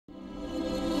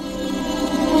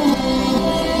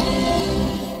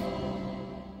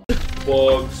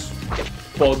Bugs.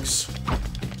 Bugs.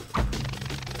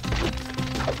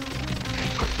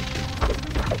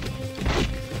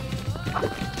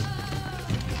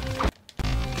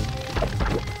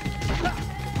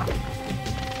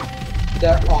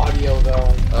 That audio,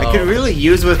 though. I could really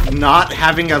use with not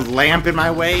having a lamp in my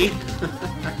way.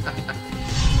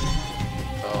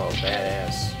 Oh,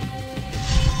 badass.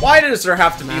 Why does there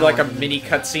have to be like a mini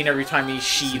cutscene every time he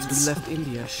sheathes? Since we left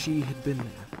India, she had been there.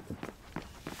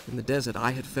 In the desert,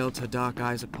 I had felt her dark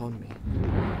eyes upon me.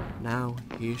 Now,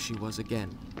 here she was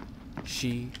again.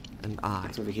 She and I.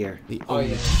 It's over here. The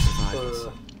only survivors.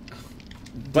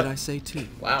 Did I say two?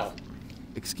 Wow.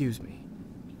 Excuse me.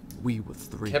 We were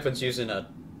three. Kevin's using a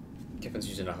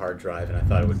hard drive, and I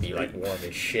thought it would be like warm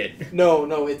as shit. No,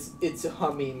 it's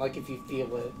humming. Like if you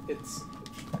feel it, it's.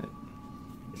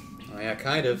 Oh yeah,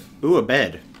 kind of. Ooh, a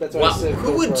bed. That's what Wow, I said.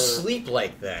 who would sleep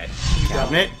like that?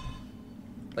 Cabinet.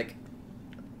 Like,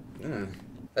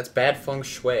 that's bad feng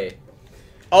shui.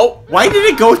 Oh, why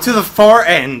did it go to the far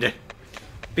end?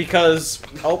 Because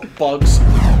bugs.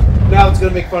 Now it's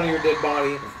gonna make fun of your dead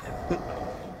body.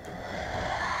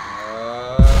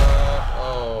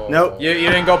 Nope. You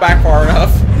didn't go back far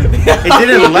enough. It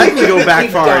didn't let me go back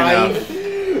far enough.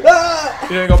 You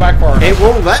didn't go back far enough. It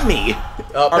won't let me.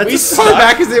 Are That's we as far stuck?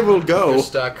 back as it will go. You're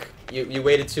stuck. You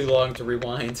waited too long to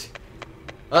rewind.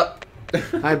 Up.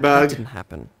 Hi, bug. That didn't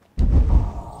happen.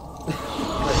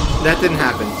 That didn't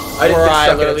happen. I didn't Or get I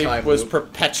stuck in a literally time was loop.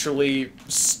 perpetually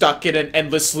stuck in an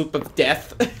endless loop of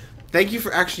death. Thank you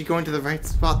for actually going to the right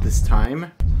spot this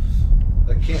time.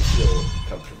 I can't feel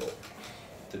comfortable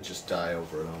to just die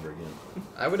over and over again.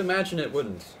 I would imagine it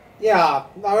wouldn't. Yeah,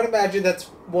 I would imagine that's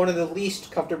one of the least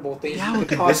comfortable things you could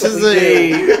This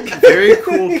possibly is do. a very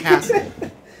cool castle.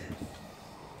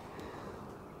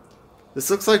 This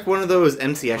looks like one of those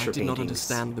MC I Escher did not paintings.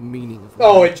 understand the meaning of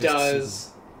Oh, what I it just does.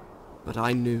 seen. But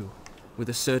I knew, with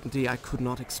a certainty I could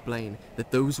not explain, that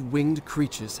those winged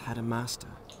creatures had a master.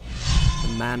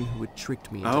 The man who had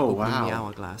tricked me into opening the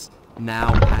hourglass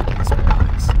now had his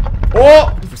prize.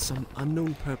 Oh! And for some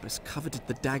unknown purpose coveted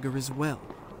the dagger as well.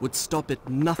 Would stop at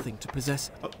nothing to possess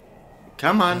it. Oh,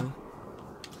 come on. Well,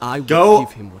 I would Go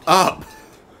give him what he up. sought.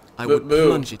 I would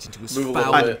plunge it into his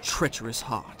foul and treacherous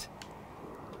heart.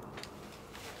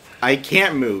 I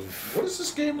can't move. What is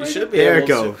this game You right should now? be There able it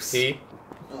goes. to.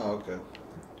 Oh, okay.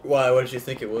 Why? What did you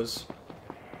think it was?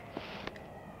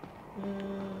 I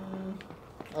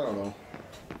don't know.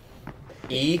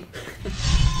 E?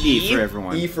 E for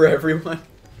everyone. E for everyone.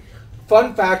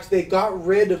 Fun fact, they got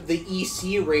rid of the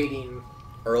EC rating.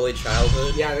 Early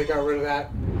childhood? Yeah, they got rid of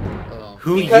that. Oh.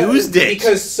 Who used it?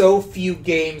 Because so few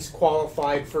games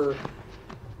qualified for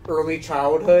early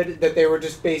childhood that they were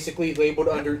just basically labeled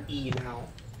under E now.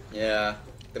 Yeah.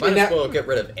 They might as well get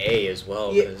rid of A as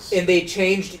well. Yeah, Cause and they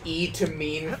changed E to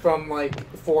mean from like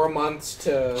 4 months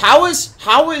to... How is like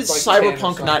 10 or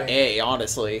Cyberpunk not something. A,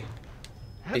 honestly?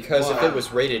 Because if it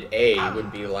was rated A, you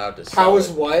wouldn't be allowed to sell How is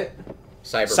it. what?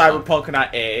 Cyberpunk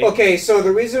not A. Okay, so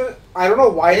the reason... I don't know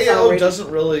why it's not AO rated... doesn't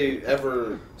really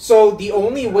ever... So the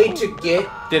only way to get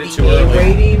Did it the too A early.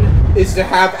 rating is to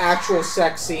have actual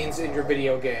sex scenes in your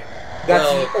video game. That's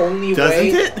the only way.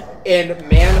 Doesn't it? And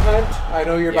Manhunt, I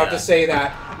know you're about Yeah. to say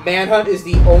that. Manhunt is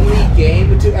the only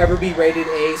game to ever be rated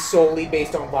A solely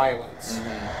based on violence.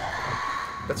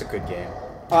 That's a good game.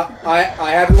 I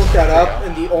had to look that up,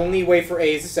 and the only way for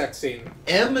A is a sex scene.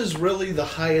 M is really the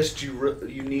highest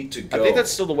you need to I go. think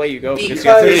that's still the way you go Because you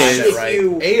have to find if it right.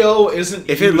 you... AO isn't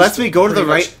If it used lets me go to the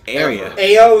pretty right much area. ever.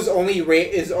 AO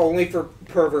is only for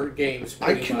pervert games. I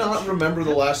pretty cannot much. remember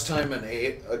the last time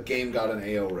a game got an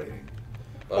AO rating.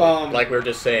 Like we were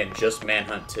just saying, just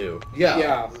Manhunt 2. Yeah.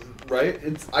 Yeah. Right?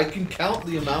 I can count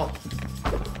the amount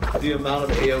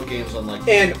of AO games on like...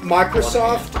 And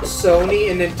Microsoft, Sony,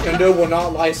 and Nintendo will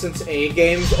not license A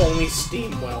games, only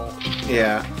Steam will.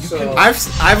 Yeah. So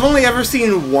I've only ever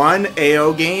seen one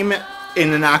AO game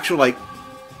in an actual like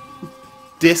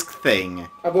disc thing.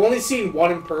 I've only seen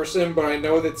one in person, but I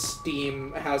know that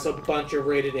Steam has a bunch of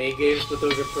rated A games, but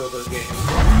those are pervert games.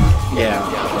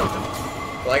 Yeah.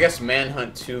 Well, I guess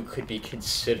Manhunt 2 could be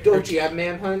considered. Don't you have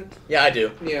Manhunt? Yeah, I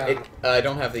do. Yeah. I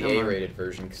don't have the A-rated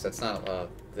version because that's not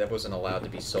that wasn't allowed to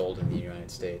be sold in the United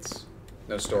States.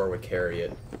 No store would carry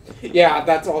it. Yeah,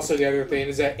 that's also the other thing,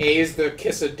 is that A is the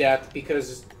kiss of death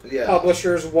because Yeah.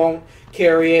 publishers won't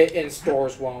carry it and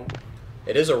stores won't.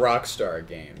 It is a Rockstar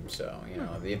game, so you know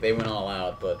they went all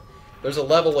out. But there's a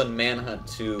level in Manhunt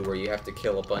 2 where you have to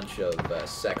kill a bunch of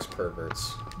sex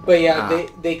perverts. But yeah,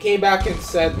 they came back and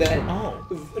said that Oh.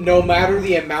 no matter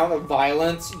the amount of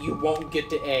violence, you won't get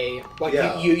to A. Like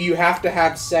Yeah. you have to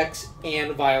have sex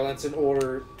and violence in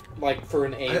order like for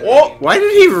an A. Oh! Why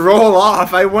did he roll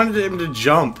off? I wanted him to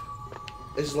jump.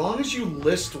 As long as you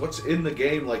list what's in the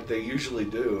game like they usually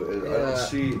do, I don't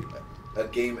see a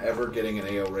game ever getting an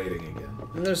AO rating again.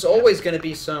 And there's always going to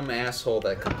be some asshole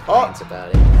that complains about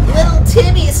it. Little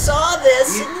Timmy saw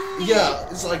this. Yeah,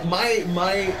 it's like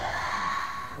my.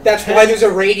 That's why there's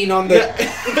a rating on the.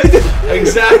 Yeah.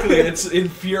 Exactly, it's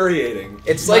infuriating.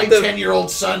 It's my like the 10-year-old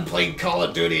son playing Call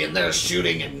of Duty and there's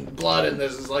shooting and blood and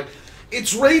this is like,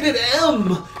 it's rated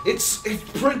M. It's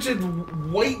printed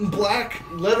white and black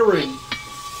lettering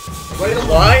right on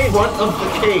the front of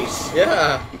the case.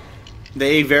 Yeah.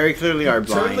 They very clearly are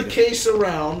blind. Turn the case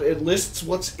around. It lists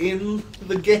what's in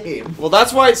the game. Well,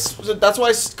 that's why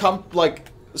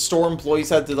store employees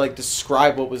had to like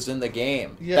describe what was in the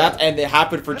game. Yeah. And it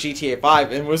happened for GTA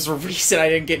 5, and was the reason I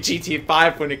didn't get GTA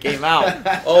 5 when it came out.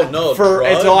 Oh no!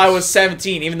 Until I was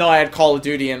 17, even though I had Call of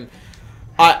Duty, and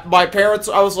my parents,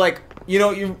 I was like,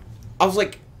 I was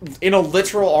like in a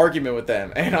literal argument with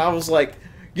them, and I was like,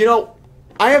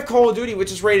 I have Call of Duty,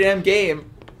 which is rated M game,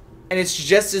 and it's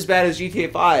just as bad as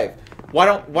GTA 5.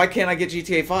 Why can't I get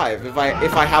GTA 5 if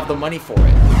I have the money for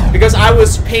it? Because I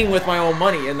was paying with my own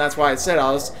money, and that's why I said I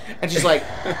was. And she's like,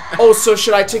 "Oh, so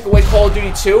should I take away Call of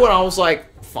Duty 2?" And I was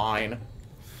like, "Fine."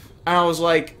 And I was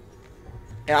like,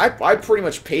 and I pretty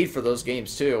much paid for those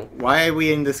games too. Why are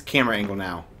we in this camera angle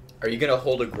now? Are you gonna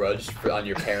hold a grudge on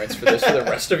your parents for this for the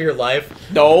rest of your life?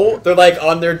 No. They're like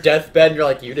on their deathbed, and you're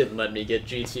like, "You didn't let me get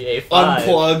GTA 5.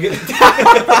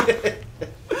 Unplug.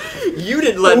 You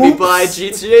didn't let me buy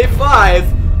GTA 5.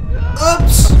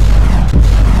 Oops."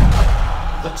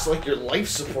 Looks like your life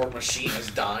support machine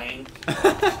is dying.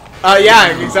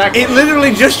 Yeah, exactly. It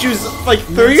literally just used like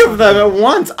 3 of them at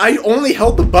once. I only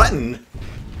held the button,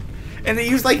 and it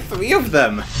used like 3 of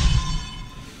them.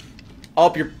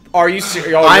 Are you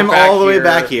serious? I'm all the way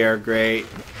back here. Great.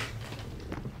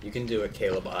 You can do it,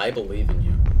 Caleb. I believe in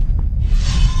you.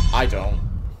 I don't.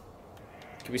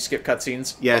 Can we skip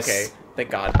cutscenes? Yes. Okay.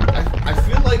 Thank God. I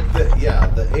feel like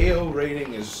the AO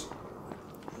rating is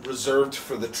reserved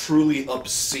for the truly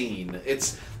obscene.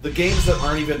 It's the games that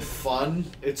aren't even fun.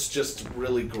 It's just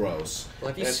really gross. Well,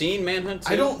 have you seen Manhunt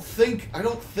 2? I don't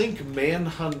think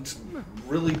Manhunt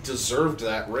really deserved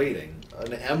that rating.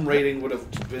 An M rating would have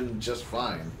been just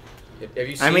fine. Have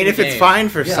you seen I mean, if the it's game? fine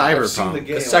for Yeah, I've seen Cyberpunk.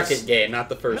 game. The second game, not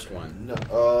the first one.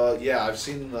 No, yeah, I've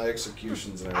seen the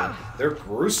executions and everything. They're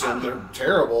gruesome. They're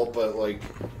terrible, but like,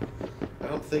 I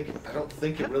don't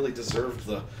think it really deserved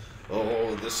the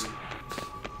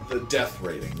death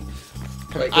rating.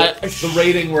 Like, The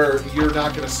rating where you're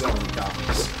not going to sell any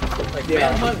copies. like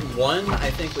Manhunt 1, I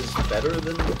think, was better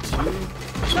than 2.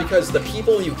 Just because the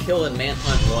people you kill in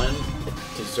Manhunt 1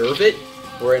 deserve it,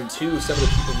 where in 2, some of the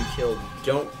people you kill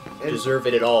don't deserve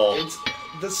it at all. It's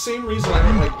the same reason I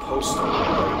don't like Postal.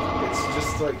 Like, it's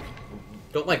just like...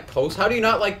 Don't like Postal? How do you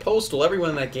not like Postal? Everyone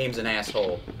in that game's an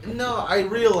asshole. No, I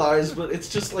realize, but it's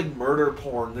just like murder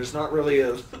porn. There's not really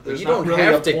a... You don't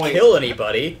have to kill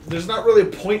anybody. There's not really a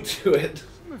point to it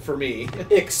for me.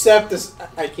 Except this,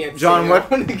 I can't. John, say what?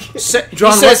 that.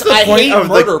 John, He says, what's the I point hate of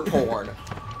murder porn,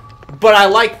 but I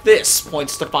like this.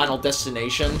 Points to Final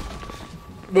Destination.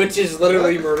 Which is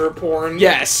literally murder porn.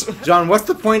 Yes. John, what's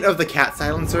the point of the cat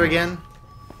silencer again?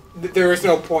 There is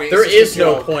no point. There It's just is a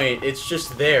no joke. point. It's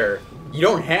just there. You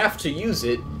don't have to use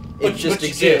it. It But just you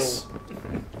exists.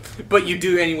 But you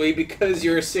do anyway because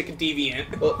you're a sick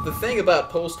deviant. Well, the thing about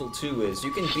Postal 2 is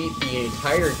you can beat the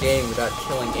entire game without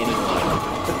killing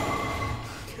anyone.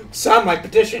 Sign my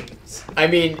petition. I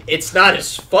mean, it's not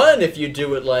as fun if you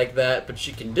do it like that, but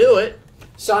you can do it.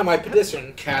 Sign my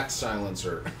petition. Cat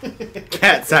silencer.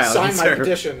 Cat silencer. Sign my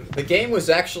petition. The game was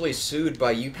actually sued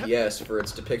by UPS for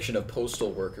its depiction of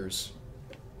postal workers.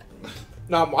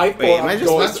 Not my fault. Wait, am I I'm just-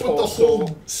 going That's what the postal.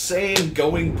 whole saying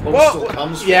 "going postal"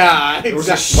 comes from. Yeah, There was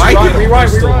a exactly. strike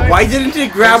Rewind. Why didn't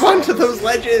it grab onto those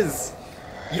ledges?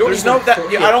 You don't There's even no that.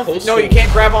 put Yeah, your I don't. postal- No, you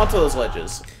can't grab onto those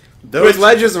ledges. Those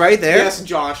ledges right there? Yes,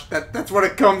 Josh. That's what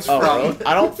it comes Oh, from. really?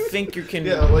 I don't think you can.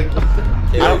 Yeah, like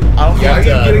Yeah, I don't you have Why are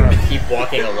you to getting- keep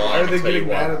walking along why are they until you getting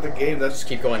mad walk. at the game? That's Just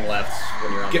keep going left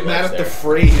when you're on get the mad ledge at the there.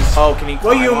 phrase. Oh, can you?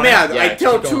 Well, climb you on mad? it? Yeah, I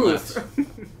tell keep going truth.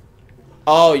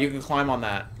 Oh, you can climb on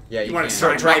that. Yeah, You want to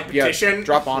can. start my Yeah, petition?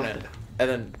 drop on it, and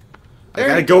then. I There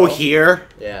gotta you go here.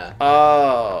 Yeah.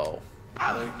 Oh.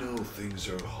 I know things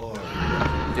are hard.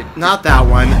 Not that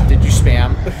one. Did you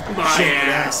spam? My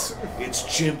ass. It's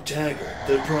Jim Taggart,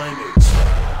 the primates.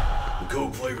 The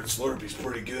Coke-flavored Slurpee's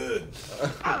pretty good.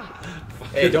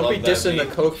 Hey, don't be love that dissing the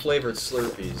meme. Coke-flavored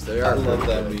Slurpees. They I are love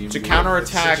that meme. To dude.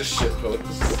 counterattack- It's such a shit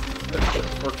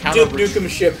post. Or counter. Duke Nukem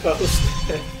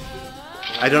shitpost.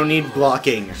 I don't need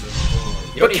blocking.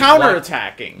 But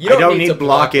counterattacking. You don't, I don't need need to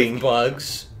block blocking. with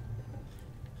bugs.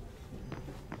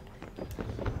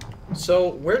 So,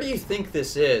 where do you think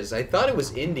this is? I thought it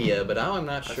was India, but now I'm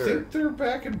not I sure. think they're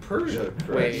back in Persia. Correct?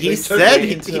 Wait, He They said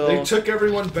they took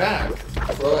everyone back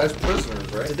as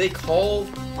prisoners, right? Did they call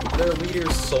their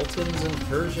leaders sultans in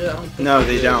Persia? I don't think No,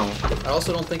 they don't. I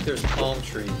also don't think there's palm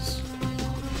trees.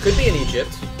 Could be in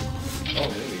Egypt. Oh,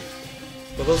 maybe.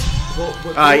 But those,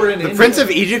 They were in the India. Prince of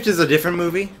Egypt is a different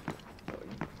movie.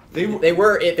 they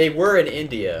were in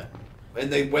India.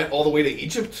 And they went all the way to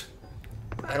Egypt?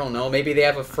 I don't know. Maybe they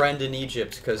have a friend in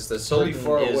Egypt because the sultan Pretty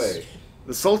far is. away.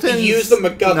 The Sultan He used the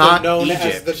MacGuffin not known Egypt.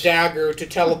 as the dagger to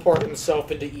teleport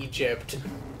himself into Egypt.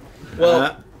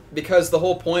 Well, because the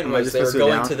whole point Am I was just they were supposed to go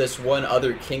going down? to this one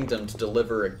other kingdom to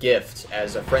deliver a gift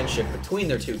as a friendship between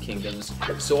their two kingdoms.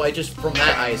 So from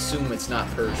that I assume it's not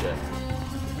Persia.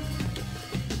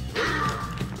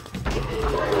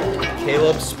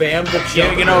 Caleb spammed the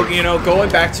jump. You know,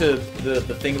 going back to the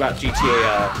thing about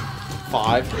GTA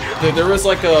 5, there was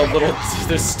like a little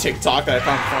this TikTok that I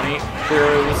found funny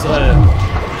where it was a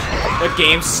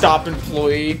GameStop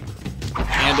employee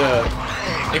and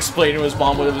explaining to his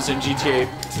mom what it was in GTA.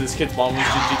 To this kid's mom was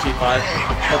in GTA 5.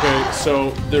 Okay,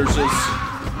 so there's this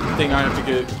thing I have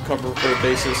to get covered for a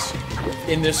basis.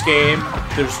 In this game,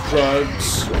 there's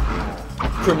drugs,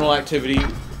 criminal activity,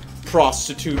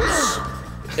 prostitutes,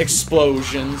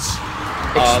 explosions.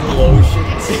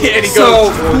 Explosions. And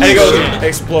he goes,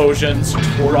 explosions,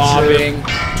 robbing,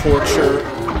 torture,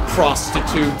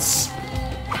 prostitutes,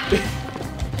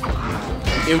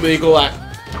 illegal act.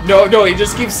 No, he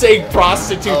just keeps saying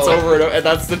prostitutes over and over, and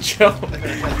that's the joke.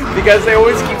 Because they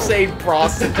always keep saying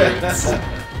prostitutes.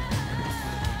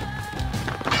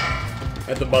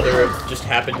 And the mother just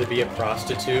happened to be a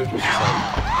prostitute. She's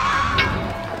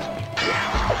like,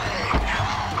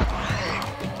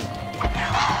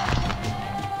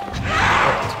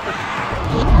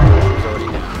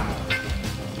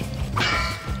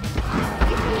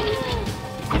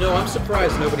 you know, I'm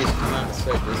surprised nobody's come out and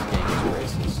said this game is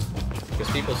racist. Because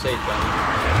people say dumb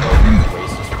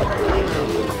racist.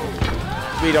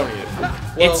 We don't need it. Well-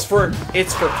 It's for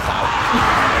clout.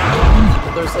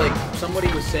 But there's like, somebody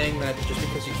was saying that just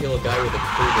because you kill a guy with a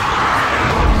clue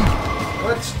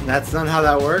What? That's not how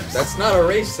that works. that's not a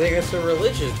race thing, it's a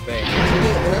religion thing.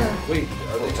 Wait,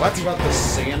 are they talking about the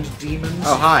sand demons?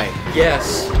 Oh, hi.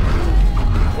 Yes.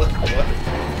 What?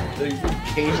 They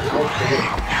came out, they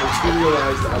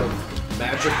materialized out of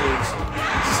magical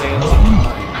sands of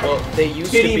time. Well, they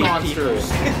used Kitty to be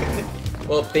monsters. people.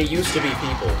 Well, they used to be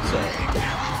people, so. Okay.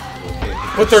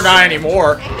 But they're not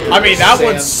anymore. I mean, that Sand.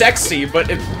 one's sexy, but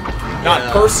it's not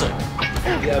Yeah. person.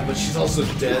 Yeah, but she's also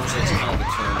dead, so it's kind of a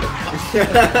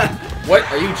turn. What?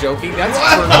 Are you joking? That's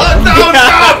What? for No,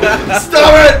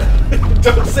 stop it!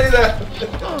 Don't say that!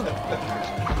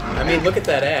 I mean, look at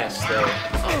that ass, though.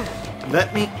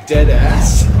 Let me. Dead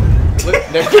ass?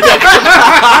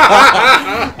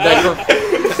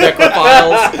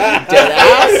 Necrophiles, dead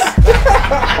ass.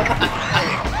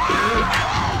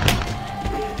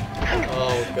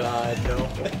 Oh god, no.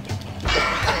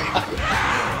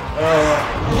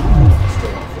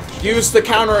 Use the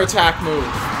counterattack move.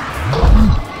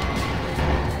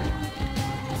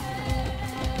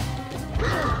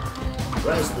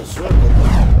 Press the circle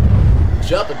button.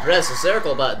 Jump and press the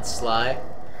circle button, Sly.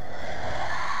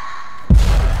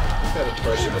 That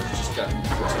impression has just gotten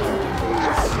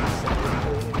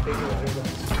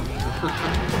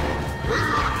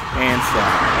And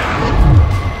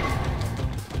stab.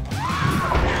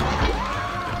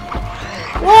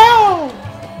 Wow!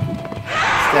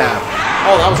 Stab.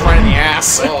 Oh, that was right in the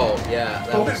ass. Oh, yeah.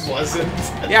 That No, was... it wasn't.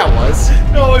 Yeah, it was.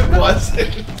 No, it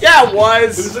wasn't. Yeah, it It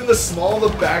was was. in the small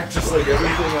of the back, just like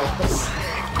everything else.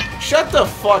 Shut the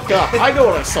fuck up. I know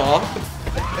what I saw.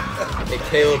 Hey,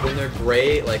 Caleb, when they're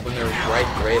gray, like when they're bright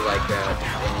gray like that,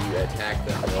 and you attack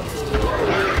them, they'll just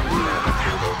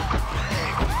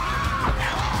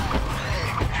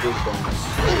big bonus.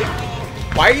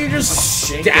 Why are you just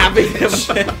stabbing him?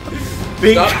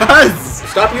 Because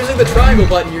Stop using the triangle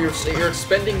button. You're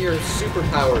expending your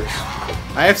superpowers.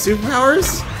 I have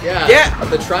superpowers. Yeah. Yeah.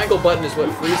 The triangle button is what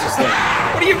freezes them.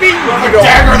 What do you mean? A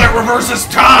dagger that reverses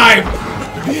time!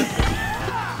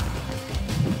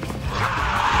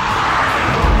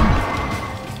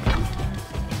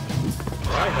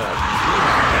 I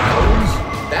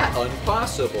have that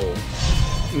impossible.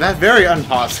 That's very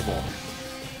impossible.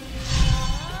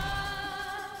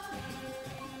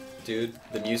 Dude,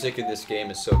 the music in this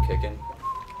game is so kicking.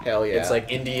 Hell yeah. It's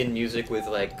like Indian music with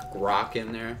like rock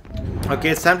in there. Okay,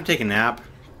 it's time to take a nap.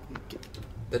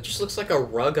 That just looks like a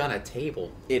rug on a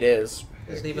table. It is.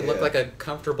 Doesn't even look like a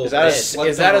comfortable Is bed.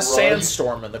 that a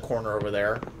sandstorm in the corner over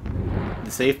there?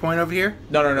 The save point over here?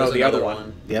 No, There's the other another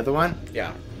one. The other one?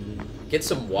 Yeah. Get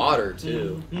some water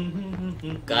too.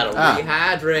 Gotta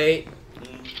rehydrate.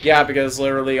 Yeah, because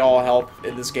literally all help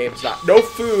in this game is no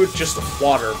food, just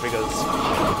water. Because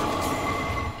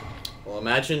well,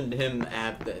 imagine him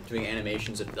doing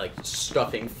animations of like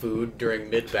stuffing food during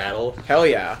mid-battle. Hell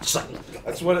yeah.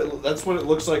 That's what it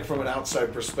looks like from an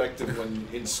outside perspective when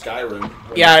in Skyrim.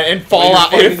 Yeah, in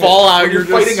Fallout, you're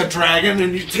fighting a dragon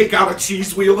and you take out a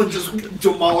cheese wheel and just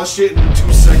demolish it in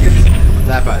 2 seconds.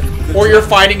 That button. Or you're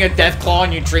fighting a Deathclaw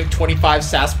and you drink 25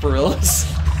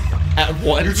 sarsaparillas at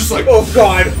once. You're just like, oh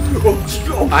god, oh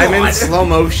god. I'm in slow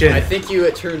motion. I think you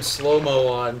turned slow-mo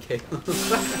on, Caleb,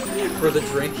 for the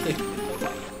drinking.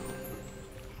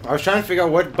 I was trying to figure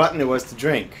out what button it was to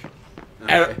drink.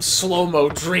 Okay. Slow-mo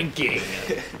drinking.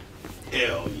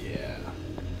 Hell yeah.